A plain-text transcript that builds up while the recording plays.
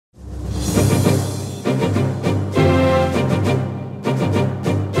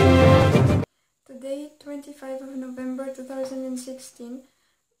Today, 25 of November 2016,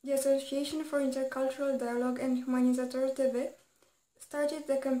 the Association for Intercultural Dialogue and Humanizator TV started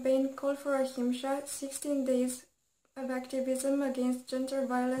the campaign Call for AHIMSA 16 Days of Activism Against Gender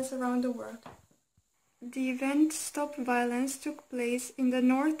Violence Around the World. The event Stop Violence took place in the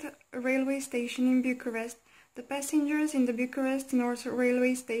Nord Railway Station in Bucharest. The passengers in the Bucharest Nord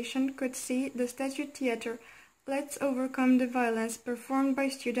Railway Station could see the statue theatre Let's Overcome the Violence, performed by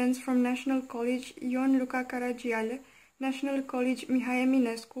students from National College Ioan Luca Caragiale, National College Mihai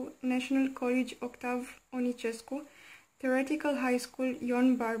Eminescu, National College Octav Onicescu, Theoretical High School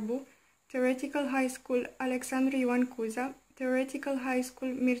Ioan Barbu, Theoretical High School Alexandru Ioan Cuza, Theoretical High School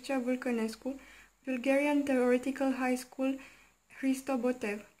Mircea Vulcanescu, Bulgarian Theoretical High School Hristo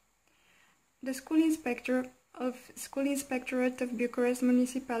Botev. The School Inspectorate of Bucharest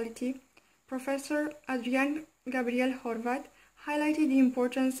Municipality, Professor Adrian Gabriel Horvath, highlighted the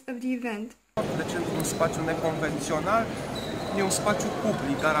importance of the event. Deci, un spațiu neconvențional, e un spațiu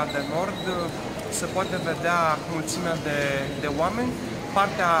public, Gara de Nord, se poate vedea mulțimea de oameni,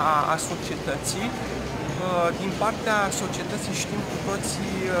 partea a societății. Din partea societății știm cu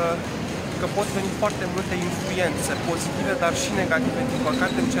toții că pot veni foarte multe influențe pozitive, dar și negative, din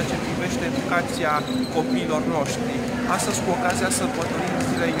păcate, în ceea ce privește educația copiilor noștri. Astăzi, cu ocazia sărbătoririi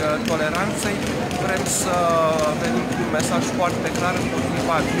Zilei Toleranței, vrem să venim cu un mesaj foarte clar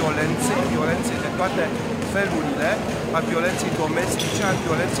împotriva violenței de toate felurile, a violenței domestice, a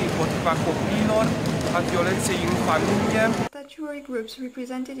violenței împotriva copiilor, a violenței în familie. Statuary groups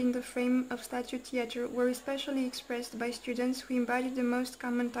represented in the frame of statue theatre were especially expressed by students who embodied the most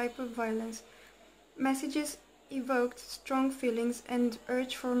common type of violence. Messages evoked strong feelings and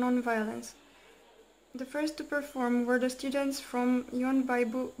urge for non-violence. The first to perform were the students from Ioan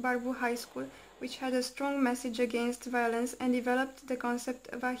Barbu High School, which had a strong message against violence and developed the concept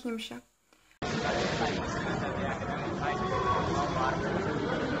of AHIMSA.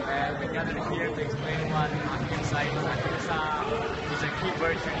 We gathered here to explain what AHIMSA is. AHIMSA is a key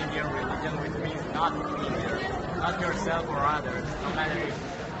virtue in Indian religion, which means not either, not yourself or others, no matter if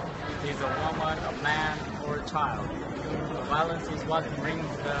it is a woman, a man, or a child. Violence is what brings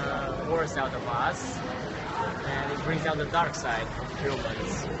the worst out of us, and it brings out the dark side of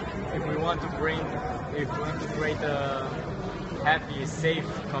humans. If we want to create a happy, safe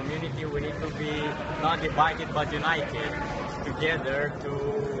community, we need to be not divided but united together to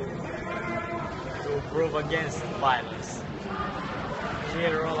prove against violence.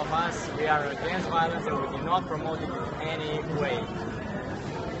 Here, all of us, we are against violence and we do not promote it in any way.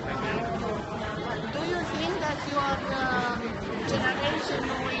 Thank you. Do you think that your generation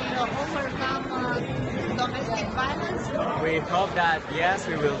will overcome domestic violence? We hope that yes,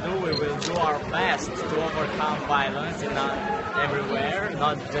 we will do our best to overcome violence everywhere,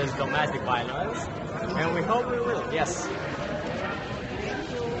 not just domestic violence, and we hope we will, yes.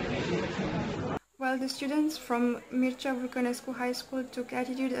 While the students from Mircea Vulcanescu High School took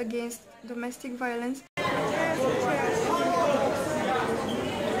attitude against domestic violence,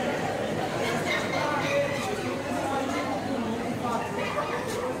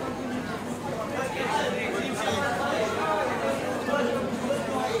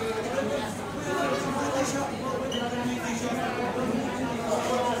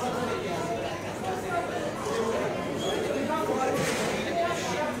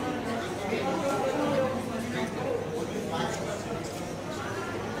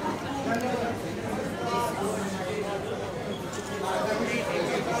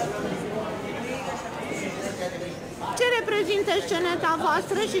 Ce reprezintă sceneta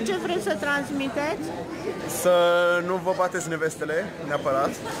voastră și ce vreți să transmiteți? Să nu vă bateți nevestele,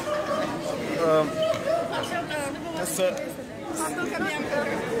 neapărat.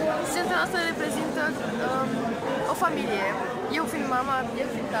 Sceneta noastră reprezintă o familie. Eu fiind mama, el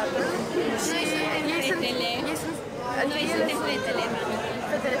fiind tatăl și ei sunt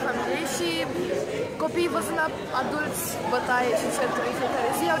fetele familiei și copiii văzând la adulți bătaie și certuri în fiecare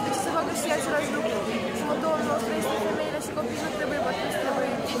zi au decis să facă și același lucru. Și motorul nostru este femeile și copiii nu trebuie bătuți, trebuie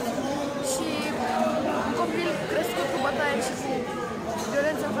iubiți. Și un copil crescut cu bătaie și cu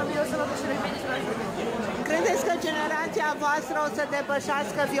violență în familie o să facă și repede și la fel. Credeți că generația voastră o să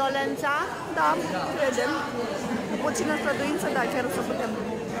depășească violența? Da, credem. Cu puțină străduință, da, chiar o să putem.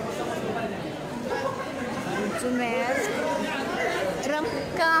 Mulțumesc!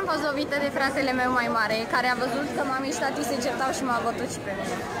 Că am fost lovită de fratele meu mai mare, care a văzut că mami și tati se certau și m-a bătut și pe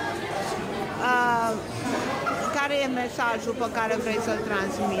mine. Care e mesajul pe care vrei să-l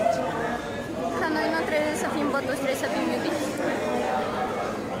transmiți? Că noi nu trebuie să fim bătuți, trebuie să fim iubiți.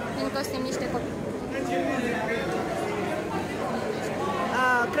 Pentru că suntem niște copii.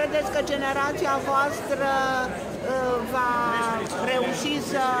 credeți că generația voastră va reuși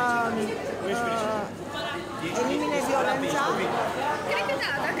să elimine violența? Cred că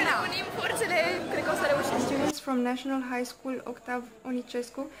da, dacă ne unim forțele, cred că o să reușim. Students from National High School Octav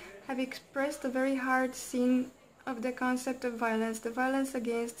Onicescu have expressed a very hard scene of the concept of violence, the violence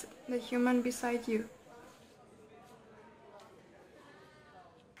against the human beside you.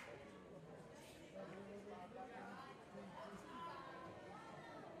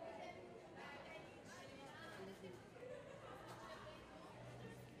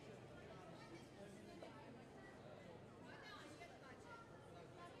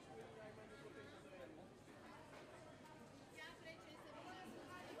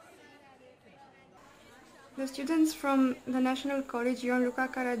 The students from the National College Ioan Luca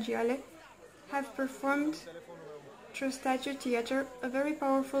Caragiale have performed through statue theater a very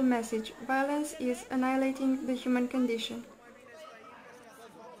powerful message. Violence is annihilating the human condition.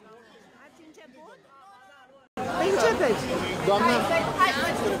 Începeți! Doamna!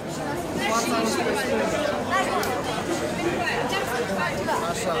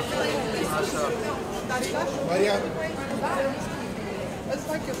 Așa, așa. Maria! Îți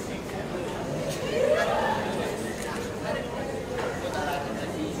fac eu.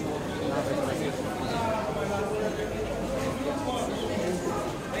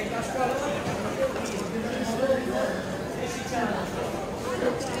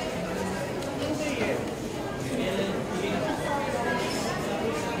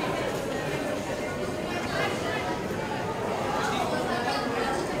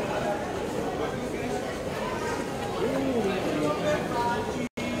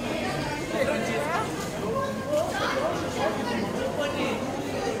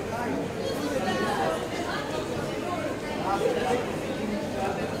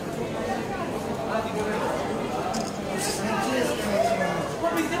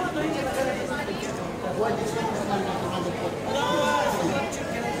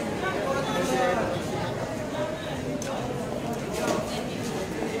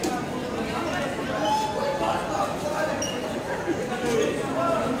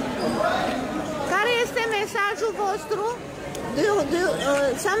 Mesajul vostru?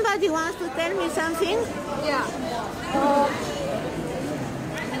 Somebody wants to tell me something? Yeah.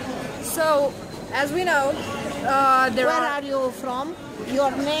 So, as we know, where are you from?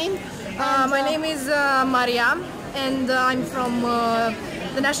 Your name? My name is Maria, and I'm from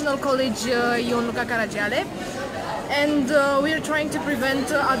the National College Ioan Luca Caragiale, and we are trying to prevent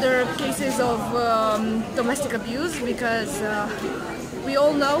other cases of domestic abuse, because we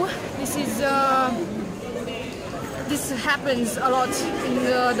all know this happens a lot in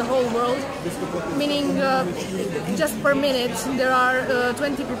the whole world, meaning just per minute there are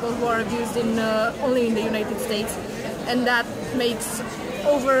 20 people who are abused only in the United States, and that makes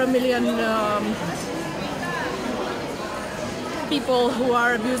over 1 million people who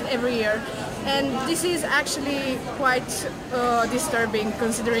are abused every year. And this is actually quite disturbing,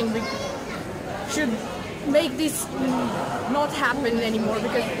 considering we should make this not happen anymore,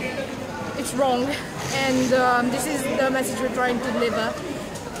 because it's wrong, and this is the message we're trying to deliver.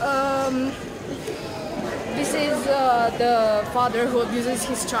 This is the father who abuses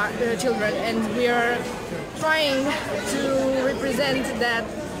his children, and we are trying to represent that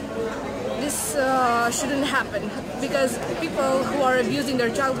this shouldn't happen, because people who are abusing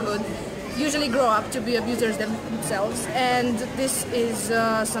their childhood usually grow up to be abusers themselves, and this is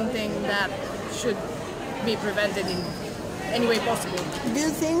something that should be prevented in any way possible. Do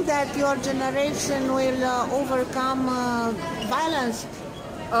you think that your generation will overcome violence?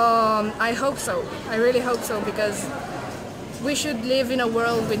 I hope so. I really hope so, because we should live in a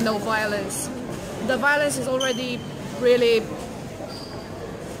world with no violence. The violence is already really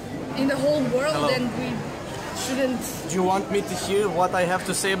in the whole world. Hello. And we shouldn't... Do you want me to hear what I have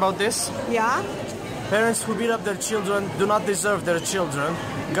to say about this? Yeah. Parents who beat up their children do not deserve their children.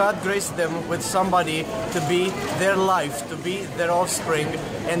 God graced them with somebody to be their life, to be their offspring,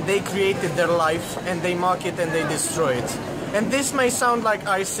 and they created their life, and they mock it and they destroy it. And this may sound like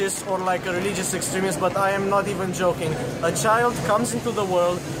ISIS or like a religious extremist, but I am not even joking. A child comes into the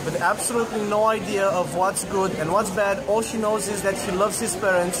world with absolutely no idea of what's good and what's bad. All she knows is that he loves his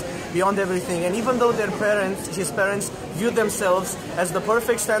parents beyond everything. And even though his parents view themselves as the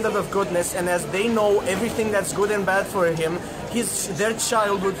perfect standard of goodness, and as they know everything that's good and bad for him, their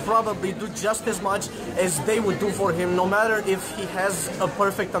child would probably do just as much as they would do for him, no matter if he has a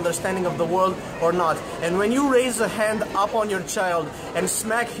perfect understanding of the world or not. And when you raise a hand up on your child and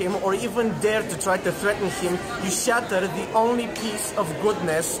smack him, or even dare to try to threaten him, you shatter the only piece of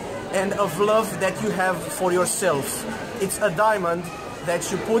goodness and of love that you have for yourself. It's a diamond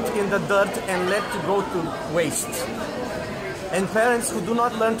that you put in the dirt and let to go to waste. And parents who do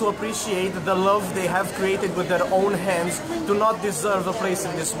not learn to appreciate the love they have created with their own hands do not deserve a place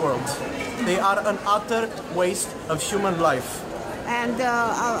in this world. They are an utter waste of human life. And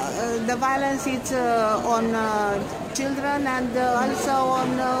the violence is on children and also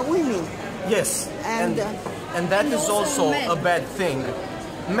on women. Yes, and that is also a bad thing.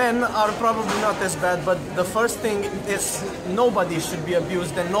 Men are probably not as bad, but the first thing is nobody should be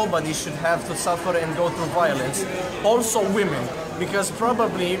abused and nobody should have to suffer and go through violence. Also women, because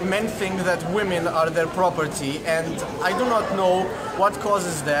probably men think that women are their property, and I do not know what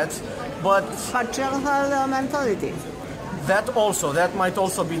causes that, but patriarchal mentality. That might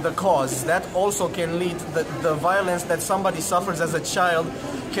also be the cause. That also can lead, the violence that somebody suffers as a child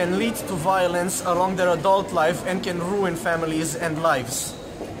can lead to violence along their adult life and can ruin families and lives.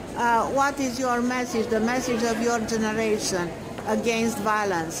 What is your message, the message of your generation against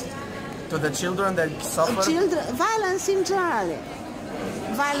violence? To the children that suffer? Violence in general.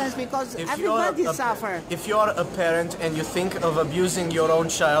 Violence because everybody suffers. If you are a parent and you think of abusing your own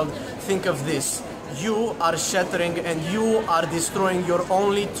child, think of this. You are shattering and you are destroying your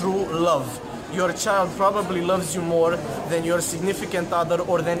only true love. Your child probably loves you more than your significant other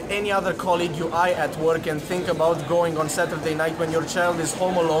or than any other colleague you eye at work and think about going on Saturday night when your child is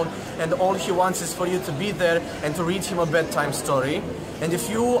home alone and all he wants is for you to be there and to read him a bedtime story. And if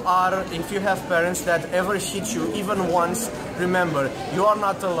you have parents that ever hit you even once, remember, you are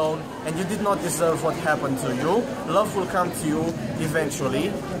not alone and you did not deserve what happened to you. Love will come to you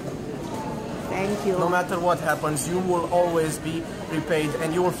eventually. Thank you. No matter what happens, you will always be repaid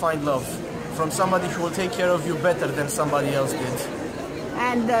and you will find love from somebody who will take care of you better than somebody else did.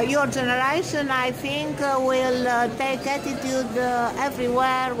 And your generation, I think, will take attitude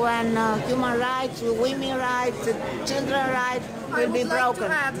everywhere when human rights, women rights, children rights will be broken. I would like to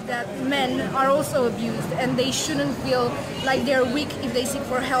add that men are also abused and they shouldn't feel like they're weak if they seek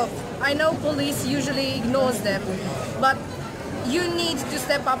for help. I know police usually ignores them, but you need to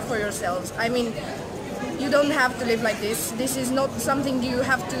step up for yourselves. I mean, you don't have to live like this. This is not something you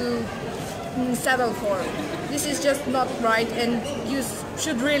have to settle for. This is just not right and you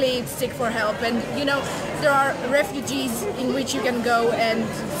should really seek for help. And you know, there are refugees in which you can go and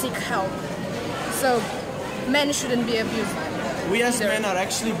seek help. So men shouldn't be abused. We as men are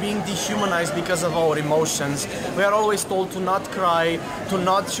actually being dehumanized because of our emotions. We are always told to not cry, to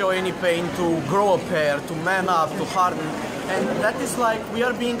not show any pain, to grow a pair, to man up, to harden. And that is like we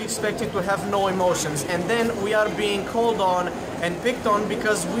are being expected to have no emotions, and then we are being called on and picked on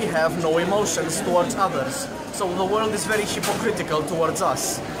because we have no emotions towards others. So the world is very hypocritical towards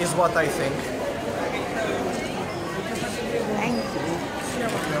us, is what I think. Thank you.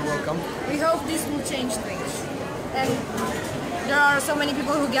 You're welcome. We hope this will change things. And there are so many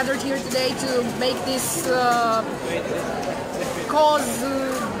people who gathered here today to make this cause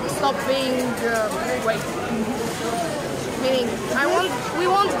stop being meaning we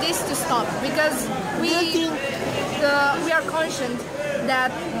want this to stop because we are conscious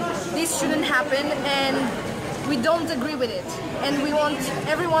that this shouldn't happen and we don't agree with it, and we want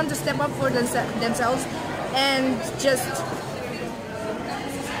everyone to step up for themselves and just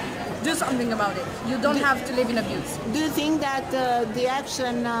do something about it. You don't have to live in abuse. Do you think that the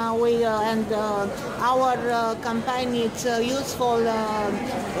action and our campaign is useful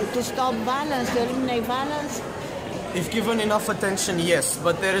to stop violence, to eliminate violence? If given enough attention, yes,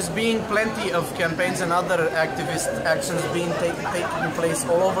 but there is being plenty of campaigns and other activist actions being taking place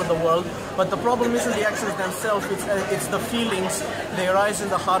all over the world, but the problem isn't the actions themselves, it's the feelings they arise in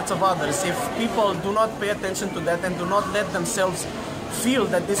the hearts of others. If people do not pay attention to that and do not let themselves feel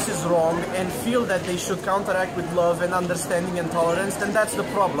that this is wrong and feel that they should counteract with love and understanding and tolerance, then that's the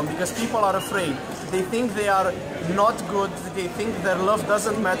problem, because people are afraid. They think they are not good, they think their love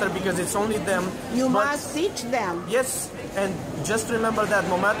doesn't matter because it's only them. You must teach them. Yes, and just remember that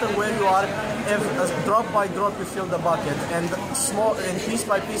no matter where you are, drop by drop you fill the bucket, and piece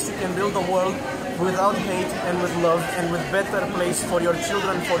by piece you can build a world without hate and with love and with better place for your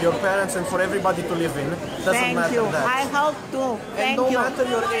children, for your parents and for everybody to live in. Doesn't matter that. I hope to. And no matter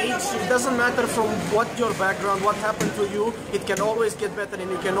your age, it doesn't matter from what your background, what happened to you, it can always get better and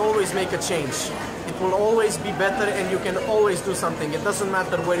you can always make a change. It will always be better and you can always do something. It doesn't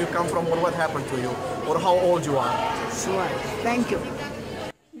matter where you come from or what happened to you or how old you are. Sure. Thank you.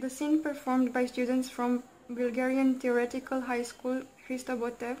 The scene performed by students from Bulgarian Theoretical High School Hristo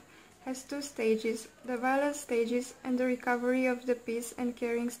Botev has two stages, the violence stages and the recovery of the peace and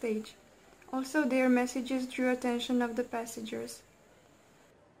caring stage. Also, their messages drew attention of the passengers.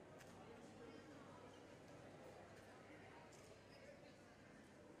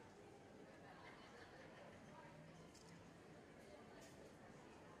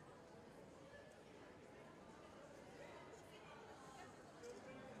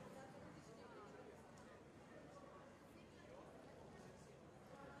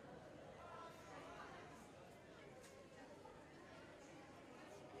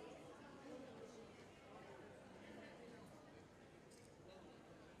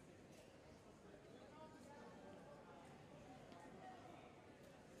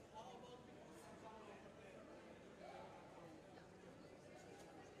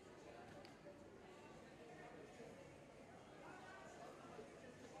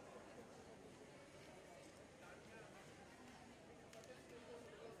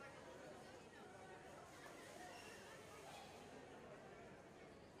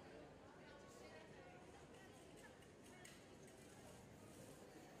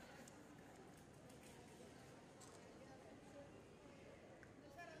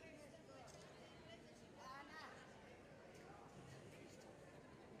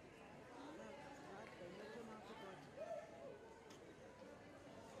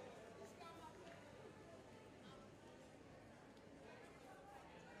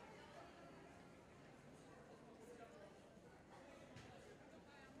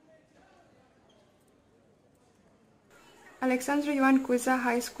 Alexandru Ioan Cuza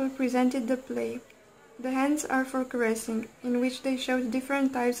High School presented the play The Hands Are for Caressing, in which they showed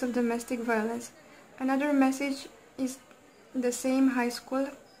different types of domestic violence. Another message is the same high school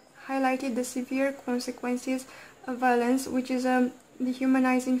highlighted the severe consequences of violence, which is a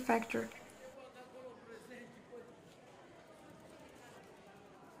dehumanizing factor.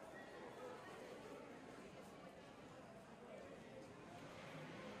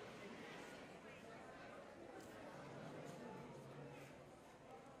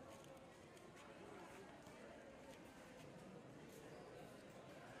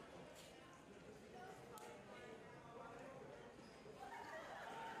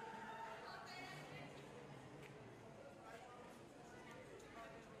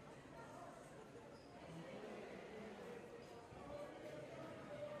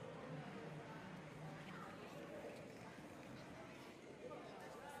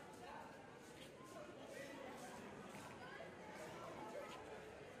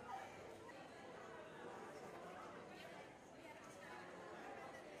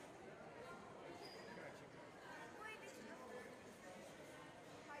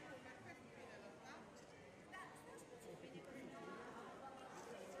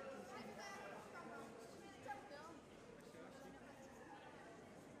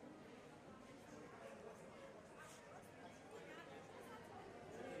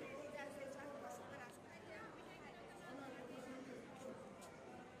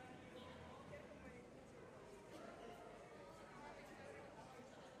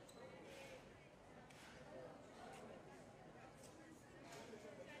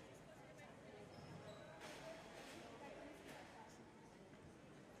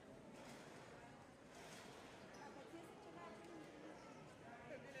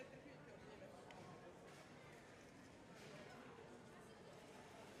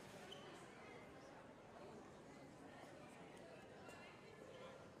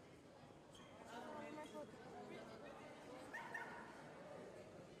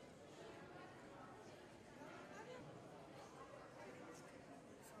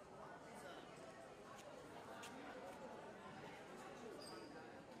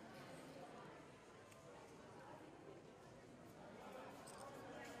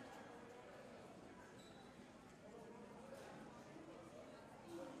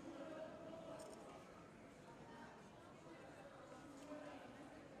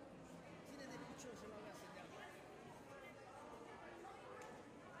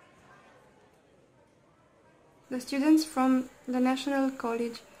 The students from the National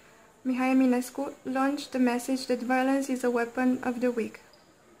College Mihai Eminescu launched the message that violence is a weapon of the weak.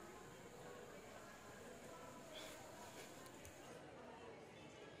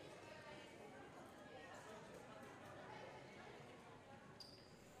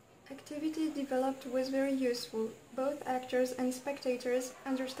 Activity developed was very useful, both actors and spectators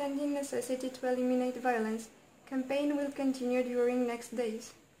understanding necessity to eliminate violence. Campaign will continue during next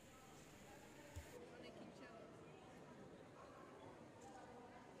days.